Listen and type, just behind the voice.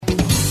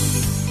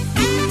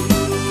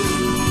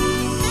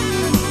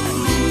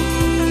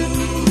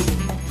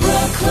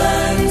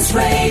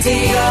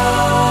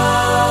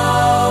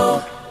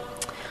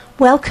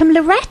Welcome,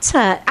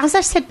 Loretta. As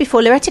I've said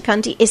before, Loretta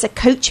Gundy is a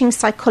coaching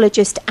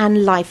psychologist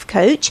and life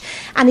coach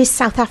and is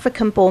South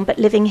African born but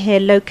living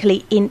here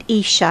locally in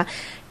Esher.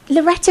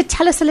 Loretta,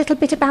 tell us a little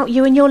bit about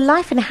you and your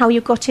life and how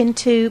you got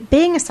into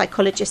being a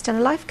psychologist and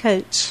a life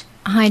coach.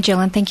 Hi, Jill,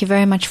 and thank you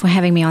very much for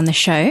having me on the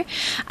show.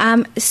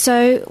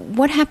 So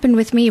what happened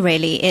with me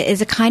really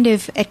is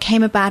it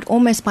came about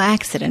almost by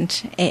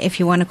accident, if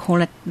you want to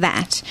call it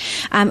that.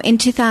 In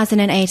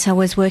 2008, I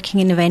was working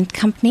in an event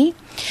company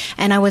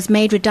and I was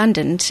made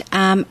redundant.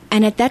 And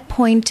at that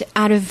point,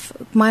 out of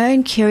my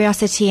own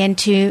curiosity and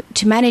to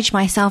manage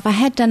myself, I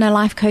had done a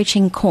life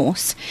coaching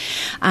course,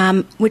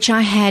 which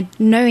I had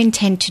no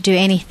intent to do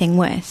anything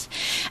with.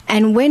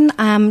 And when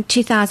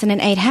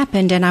 2008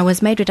 happened and I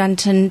was made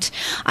redundant,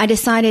 I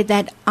decided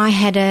that I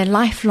had a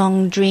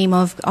lifelong dream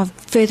of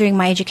furthering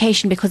my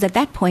education, because at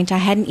that point I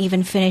hadn't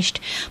even finished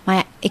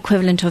my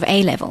equivalent of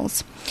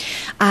A-levels.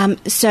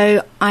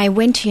 So I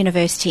went to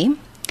university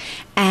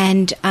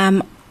and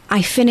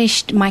I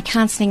finished my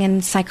counselling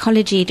and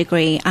psychology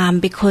degree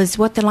because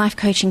what the life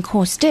coaching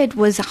course did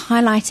was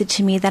highlighted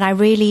to me that I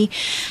really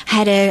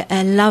had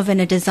a love and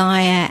a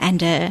desire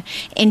and a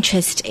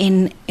interest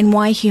in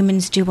why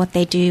humans do what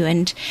they do,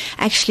 and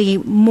actually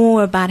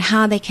more about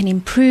how they can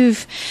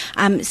improve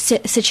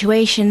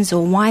situations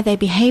or why they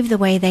behave the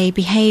way they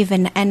behave,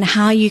 and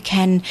how you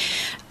can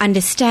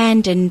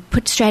understand and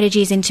put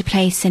strategies into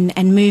place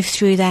and move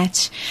through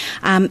that.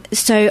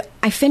 So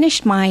I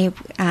finished my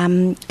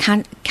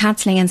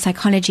counselling and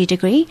psychology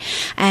degree,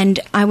 and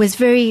I was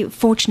very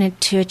fortunate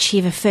to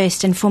achieve a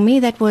first. And for me,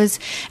 it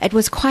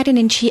was quite an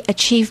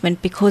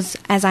achievement because,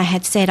 as I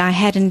had said, I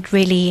hadn't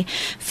really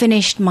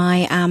finished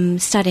my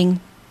studying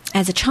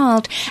as a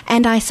child,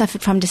 and I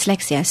suffered from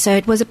dyslexia. So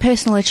it was a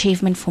personal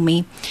achievement for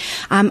me.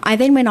 I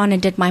then went on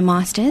and did my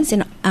master's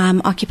in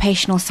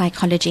occupational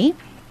psychology.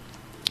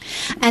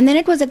 And then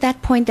it was at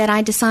that point that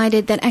I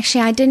decided that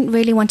actually I didn't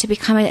really want to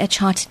become a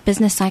chartered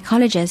business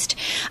psychologist,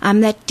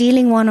 that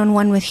dealing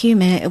one-on-one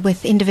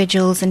with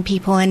individuals and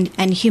people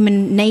and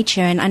human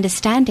nature and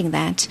understanding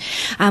that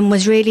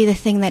was really the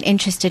thing that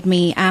interested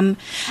me. And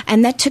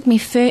that took me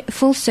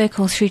full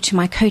circle through to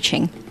my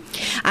coaching.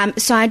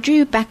 So I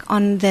drew back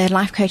on the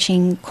life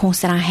coaching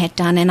course that I had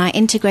done, and I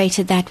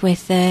integrated that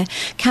with the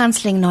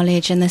counselling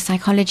knowledge and the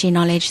psychology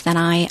knowledge that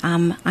I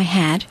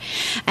had,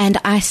 and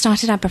I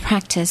started up a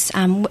practice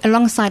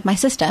alongside my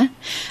sister,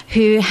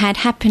 who had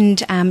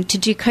happened to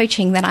do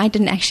coaching that I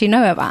didn't actually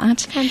know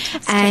about.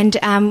 Fantastic.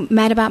 And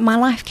Mad About My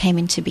Life came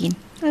into being.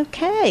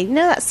 Okay,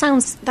 no, that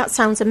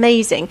sounds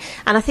amazing,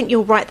 and I think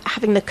you're right.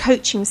 Having the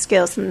coaching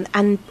skills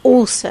and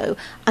also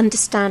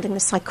understanding the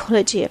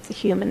psychology of the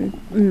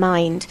human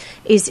mind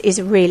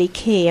is really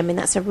key. I mean,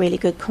 that's a really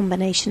good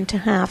combination to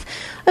have.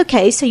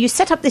 Okay, so you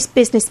set up this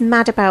business,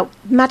 Mad About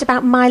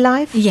My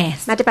Life.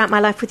 Yes, Mad About My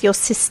Life with your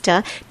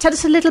sister. Tell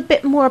us a little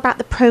bit more about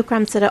the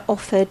programs that are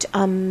offered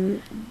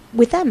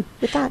with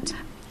that.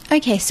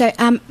 Okay, so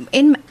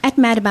at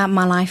Mad About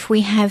My Life,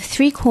 we have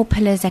 3 core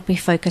pillars that we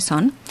focus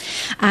on,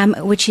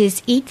 which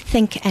is eat,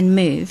 think, and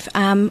move.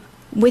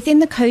 Within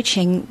the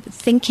coaching,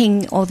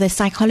 thinking or the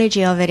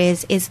psychology of it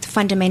is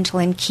fundamental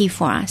and key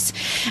for us.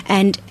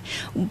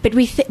 But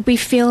we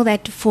feel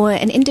that for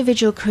an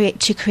individual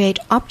to create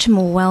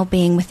optimal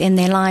well-being within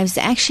their lives,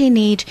 they actually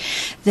need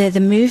the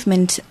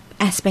movement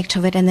aspect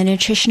of it and the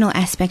nutritional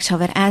aspect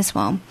of it as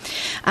well,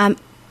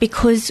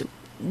 because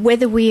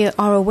whether we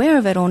are aware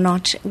of it or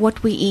not,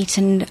 what we eat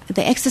and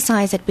the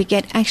exercise that we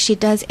get actually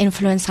does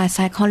influence our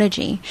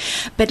psychology.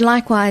 But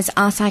likewise,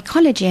 our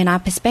psychology and our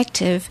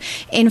perspective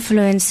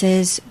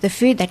influences the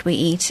food that we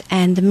eat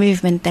and the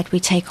movement that we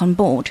take on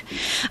board.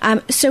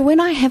 So when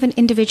I have an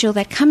individual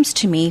that comes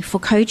to me for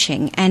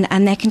coaching,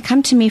 and they can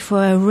come to me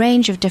for a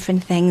range of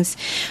different things,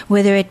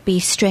 whether it be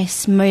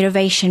stress,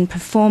 motivation,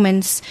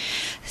 performance,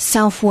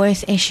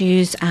 self-worth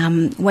issues,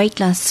 weight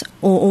loss,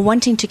 or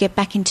wanting to get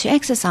back into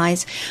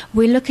exercise,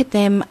 we look at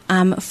them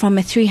from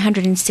a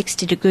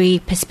 360-degree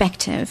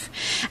perspective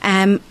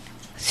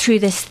through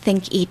this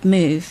think, eat,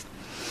 move.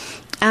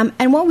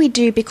 And what we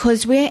do,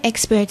 because we're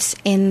experts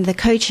in the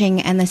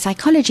coaching and the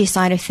psychology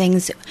side of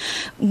things,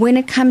 when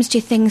it comes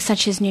to things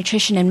such as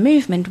nutrition and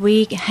movement,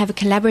 we have a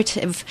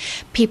collaborative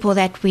people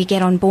that we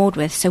get on board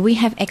with. So we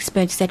have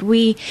experts that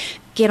we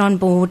get on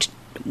board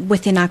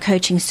within our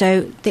coaching.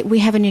 So that we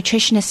have a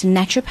nutritionist and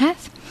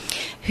naturopath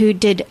who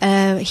did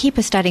a heap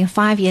of studying,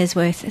 5 years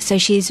worth. So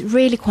she's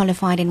really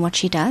qualified in what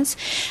she does.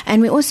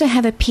 And we also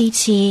have a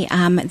PT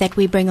that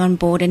we bring on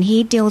board, and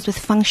he deals with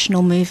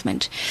functional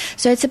movement.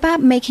 So it's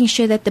about making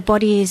sure that the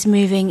body is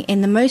moving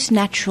in the most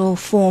natural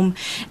form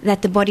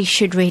that the body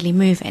should really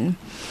move in.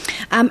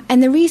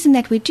 And the reason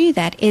that we do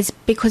that is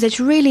because it's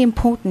really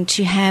important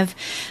to have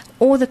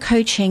all the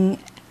coaching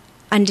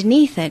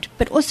underneath it,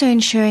 but also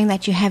ensuring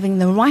that you're having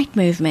the right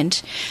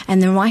movement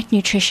and the right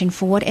nutrition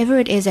for whatever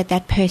it is that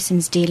that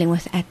person's dealing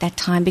with at that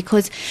time,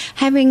 because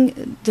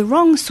having the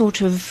wrong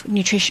sort of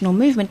nutritional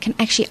movement can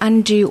actually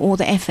undo all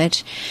the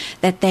effort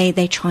that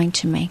they're trying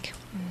to make.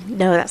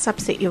 No, that's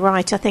absolutely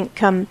right. I think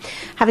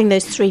having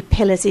those 3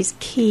 pillars is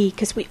key,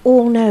 because we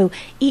all know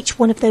each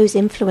one of those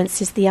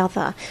influences the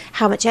other.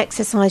 How much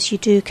exercise you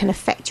do can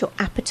affect your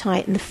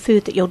appetite and the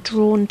food that you're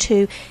drawn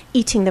to.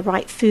 Eating the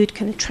right food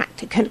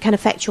can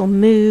affect your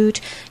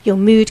mood. Your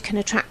mood can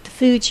attract the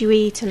food you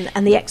eat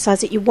and the exercise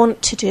that you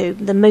want to do,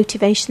 the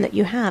motivation that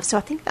you have. So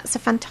I think that's a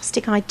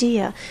fantastic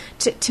idea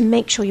to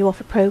make sure you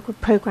offer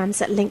programs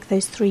that link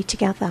those 3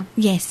 together.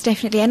 Yes,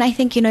 definitely. And I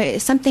think,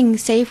 something,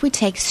 say if we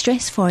take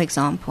stress, for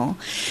example,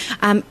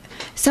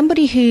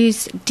 somebody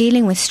who's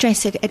dealing with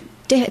stress,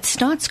 it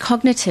starts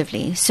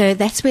cognitively. So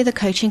that's where the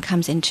coaching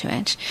comes into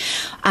it.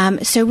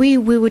 So we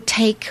would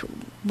take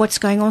what's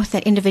going on with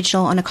that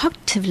individual on a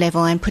cognitive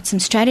level and put some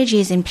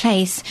strategies in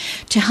place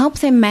to help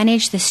them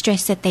manage the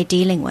stress that they're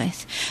dealing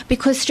with.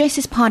 Because stress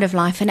is part of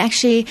life, and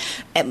actually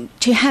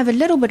to have a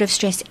little bit of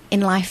stress in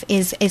life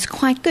is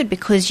quite good,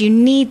 because you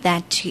need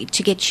that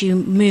to get you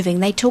moving.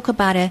 They talk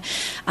about a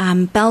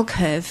bell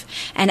curve,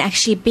 and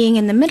actually being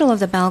in the middle of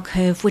the bell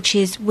curve, which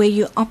is where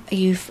you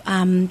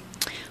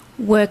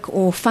work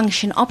or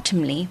function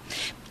optimally.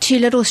 Too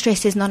little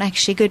stress is not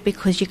actually good,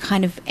 because you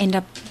kind of end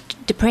up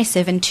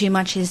depressive, and too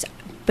much is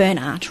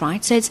burnout,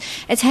 right? So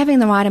it's having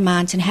the right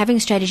amount and having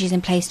strategies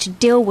in place to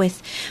deal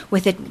with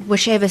it,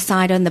 whichever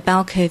side on the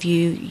bell curve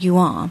you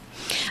are.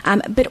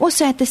 But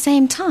also at the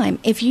same time,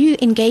 if you're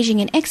engaging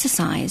in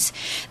exercise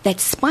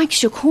that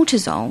spikes your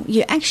cortisol,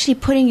 you're actually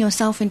putting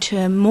yourself into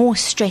a more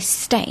stressed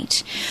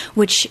state,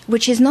 which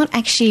is not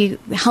actually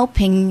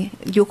helping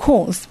your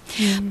cause.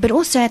 But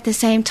also at the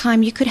same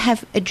time, you could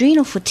have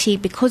adrenal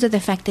fatigue because of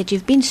the fact that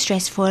you've been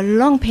stressed for a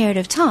long period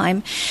of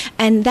time,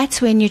 and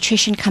that's where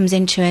nutrition comes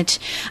into it,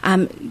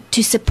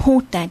 to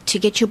support that, to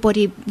get your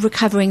body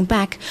recovering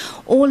back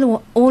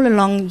all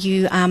along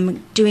you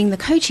doing the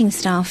coaching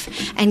stuff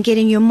and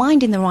getting your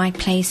mind in the right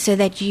place so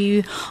that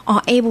you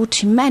are able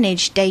to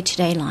manage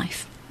day-to-day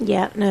life.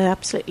 Yeah, no,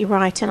 absolutely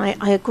right. And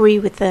I agree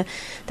with the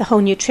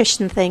whole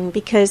nutrition thing,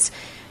 because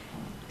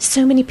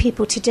so many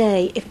people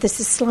today, if there's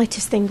the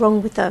slightest thing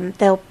wrong with them,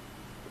 they'll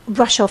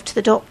rush off to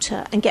the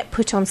doctor and get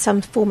put on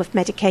some form of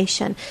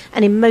medication.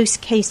 And in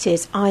most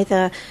cases,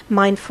 either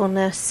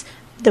mindfulness,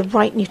 the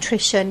right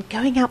nutrition,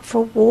 going out for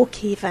a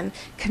walk even,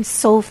 can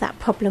solve that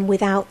problem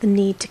without the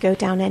need to go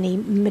down any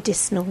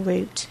medicinal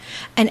route.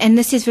 And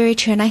this is very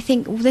true. And I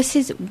think this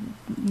is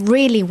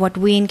really what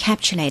we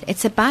encapsulate.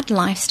 It's about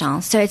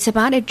lifestyle. So it's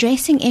about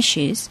addressing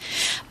issues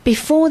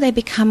before they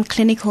become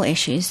clinical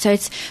issues. So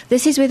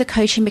this is where the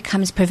coaching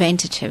becomes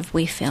preventative,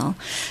 we feel.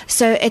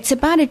 So it's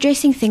about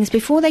addressing things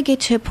before they get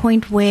to a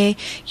point where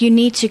you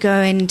need to go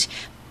and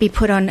be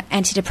put on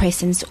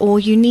antidepressants, or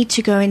you need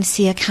to go and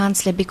see a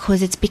counselor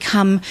because it's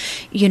become,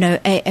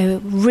 a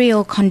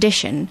real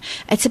condition.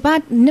 It's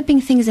about nipping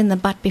things in the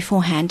bud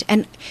beforehand.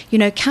 And,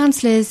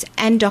 counselors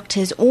and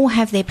doctors all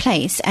have their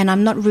place, and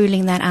I'm not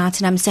ruling that out.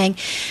 And I'm saying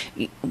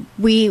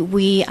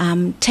we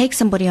take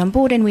somebody on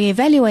board and we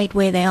evaluate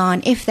where they are,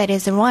 and if that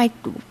is the right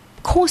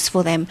course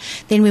for them,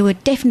 then we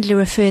would definitely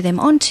refer them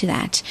on to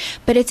that.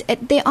 But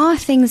there are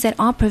things that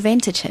are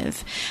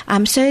preventative.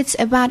 So it's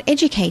about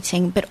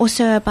educating, but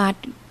also about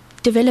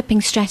developing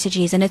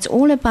strategies, and it's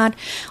all about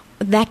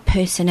that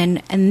person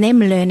and them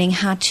learning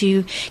how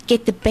to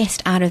get the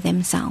best out of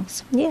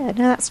themselves. Yeah,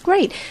 no, that's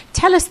great.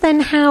 Tell us then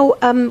how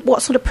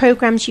what sort of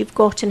programs you've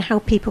got and how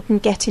people can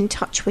get in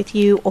touch with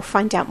you or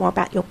find out more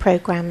about your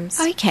programs.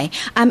 Okay,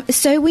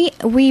 so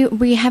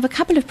we have a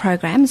couple of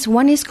programs.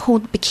 One is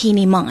called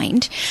Bikini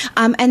Mind,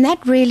 and that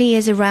really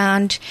is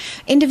around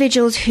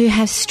individuals who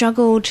have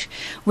struggled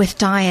with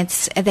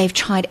diets. They've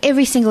tried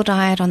every single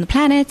diet on the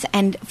planet,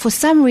 and for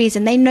some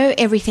reason they know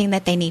everything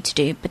that they need to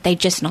do, but they're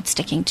just not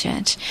sticking to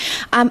it.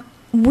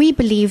 We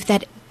believe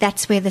that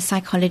that's where the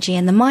psychology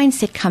and the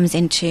mindset comes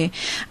into.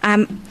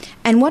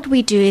 And what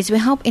we do is we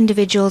help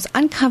individuals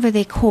uncover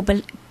their core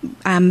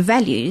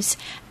values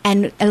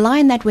and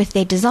align that with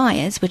their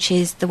desires, which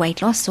is the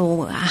weight loss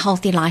or a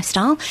healthy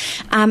lifestyle,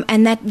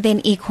 and that then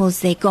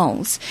equals their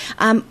goals.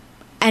 And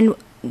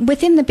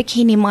within the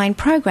Bikini Mind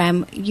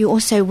program, you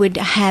also would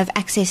have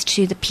access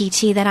to the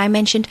PT that I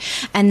mentioned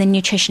and the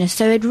nutritionist.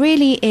 So it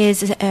really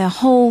is a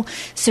whole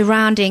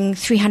surrounding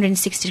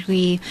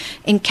 360-degree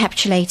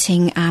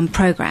encapsulating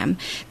program.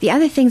 The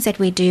other things that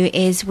we do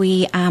is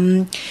we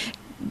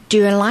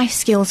do a life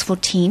skills for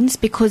teens,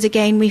 because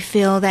again we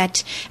feel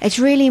that it's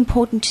really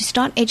important to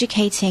start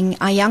educating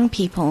our young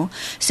people.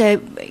 So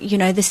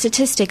the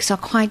statistics are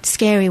quite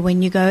scary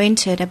when you go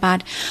into it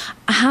about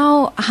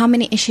how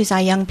many issues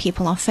our young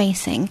people are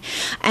facing.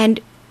 And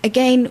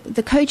again,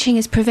 the coaching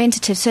is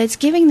preventative, so it's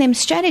giving them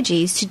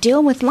strategies to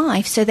deal with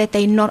life so that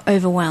they're not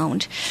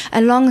overwhelmed,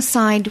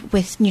 alongside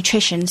with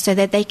nutrition so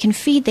that they can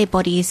feed their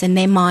bodies and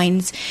their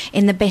minds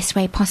in the best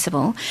way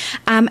possible.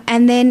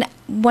 And then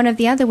one of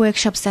the other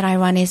workshops that I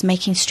run is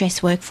making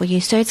stress work for you.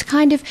 So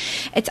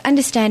it's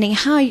understanding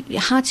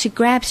how to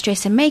grab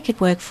stress and make it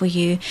work for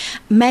you,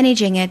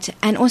 managing it,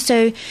 and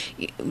also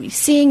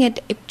seeing it,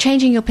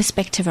 changing your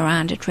perspective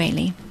around it,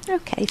 really.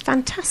 Okay,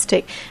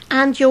 fantastic.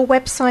 And your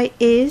website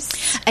is?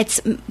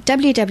 It's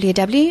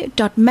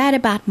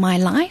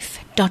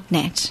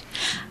www.madaboutmylife.net.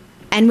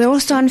 And we're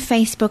also on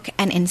Facebook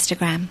and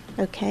Instagram.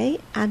 Okay,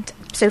 and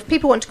so if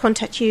people want to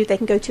contact you, they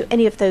can go to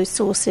any of those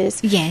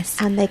sources. Yes.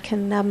 And they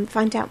can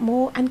find out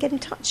more and get in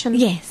touch and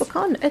yes. book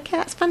on. Okay,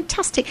 that's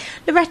fantastic.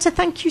 Loretta,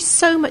 thank you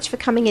so much for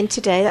coming in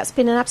today. That's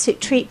been an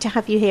absolute treat to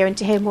have you here and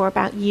to hear more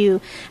about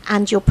you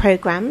and your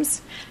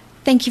programs.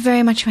 Thank you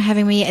very much for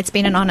having me. It's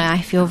been an honour.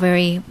 I feel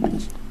very...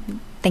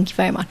 Thank you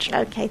very much.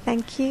 Okay,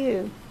 thank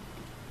you.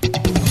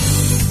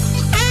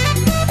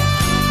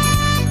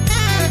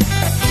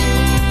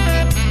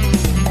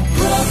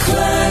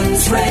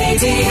 Brooklands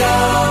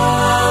Radio.